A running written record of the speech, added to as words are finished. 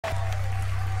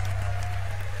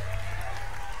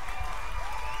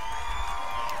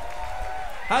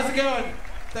How's it going?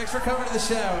 Thanks for coming to the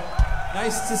show.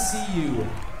 Nice to see you.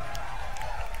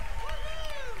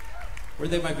 Or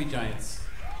they might be giants.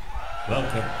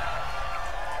 Welcome.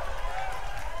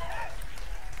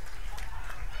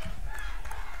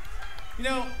 You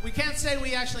know, we can't say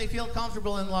we actually feel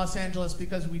comfortable in Los Angeles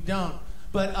because we don't.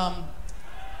 But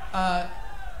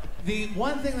the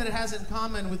one thing that it has in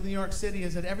common with New York City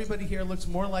is that everybody here looks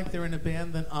more like they're in a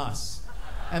band than us.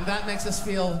 And that makes us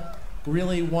feel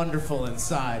really wonderful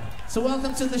inside. So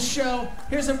welcome to the show.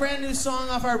 Here's a brand new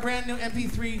song off our brand new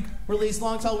MP3 release,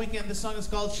 Long Tall Weekend. This song is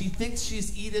called She Thinks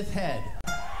She's Edith Head.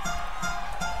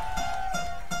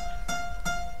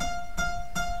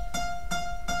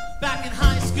 Back in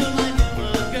high school, I knew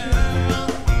a girl,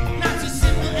 not too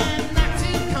simple and not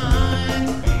too kind.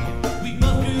 We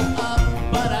both grew up,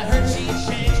 but I heard she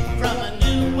changed from a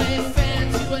new wave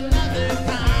fan to another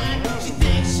kind. She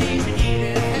thinks she's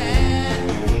Edith Head,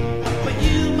 but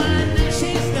you might know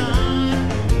she's not.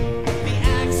 The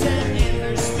accent in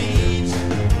her speech,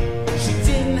 she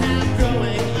didn't have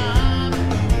growing up.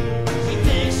 She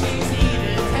thinks she's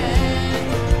Edith Head,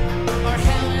 or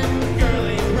Helen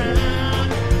Gurley Brown,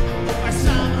 or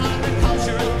some other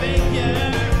cultural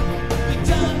figure we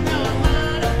don't know a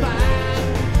lot about.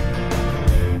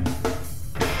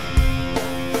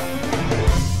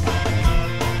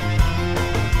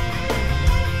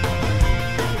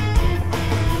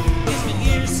 It's been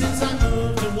years since I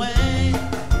moved away,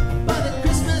 but at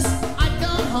Christmas I'd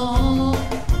gone home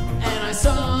and I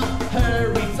saw her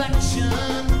reflection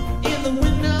in the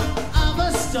window of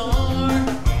a store.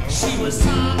 She was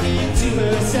talking to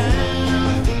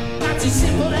herself, not too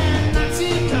simple and not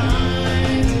too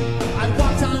kind. I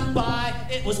walked on by,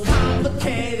 it was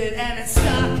complicated and it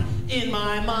stuck in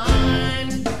my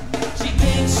mind. She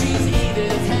thinks she's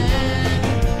Edith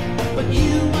Head, but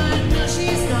you might know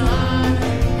she's not.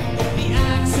 The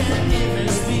accent in her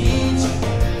speech,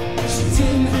 she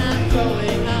didn't have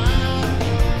growing up.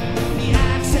 The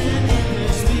accent in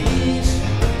her speech,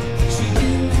 she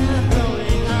didn't have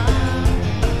growing up.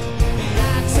 The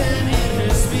accent in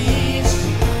her speech,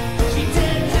 she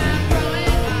didn't have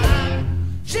growing up.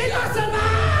 She lost her mind.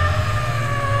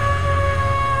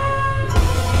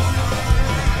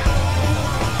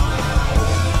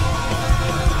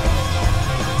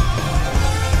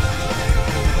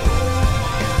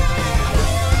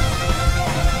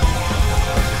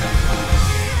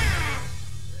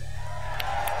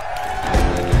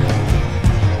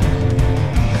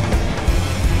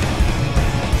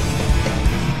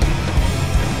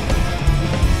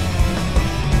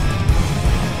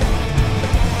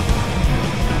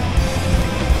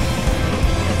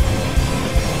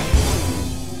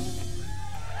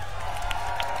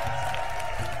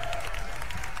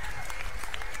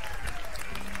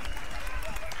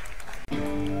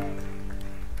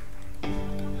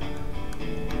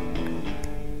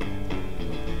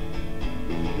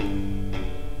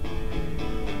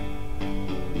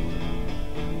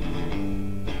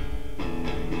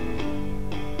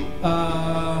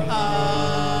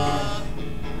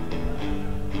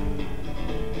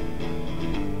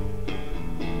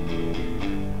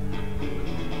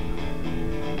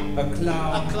 A claw.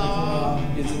 A claw.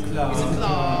 Is a claw. It's a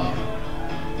claw.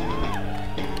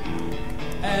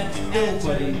 And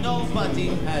nobody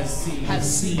has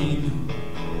seen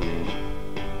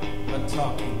a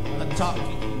talking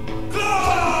claw.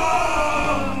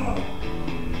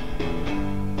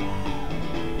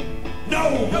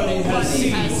 Nobody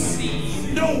has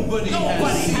seen. Nobody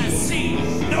has seen.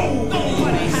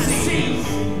 Nobody has seen.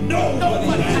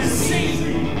 Nobody has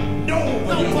seen.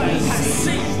 Nobody has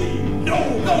seen.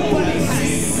 Nobody has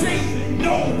seen.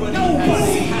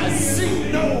 Nobody has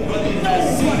seen. Nobody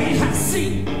has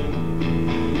seen.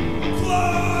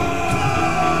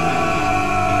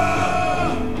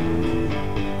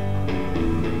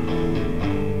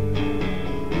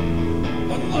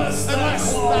 Unless that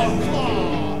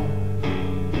claw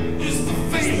is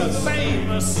the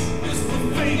famous.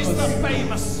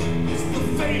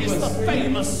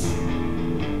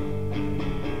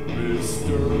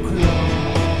 Mr.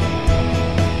 Claw.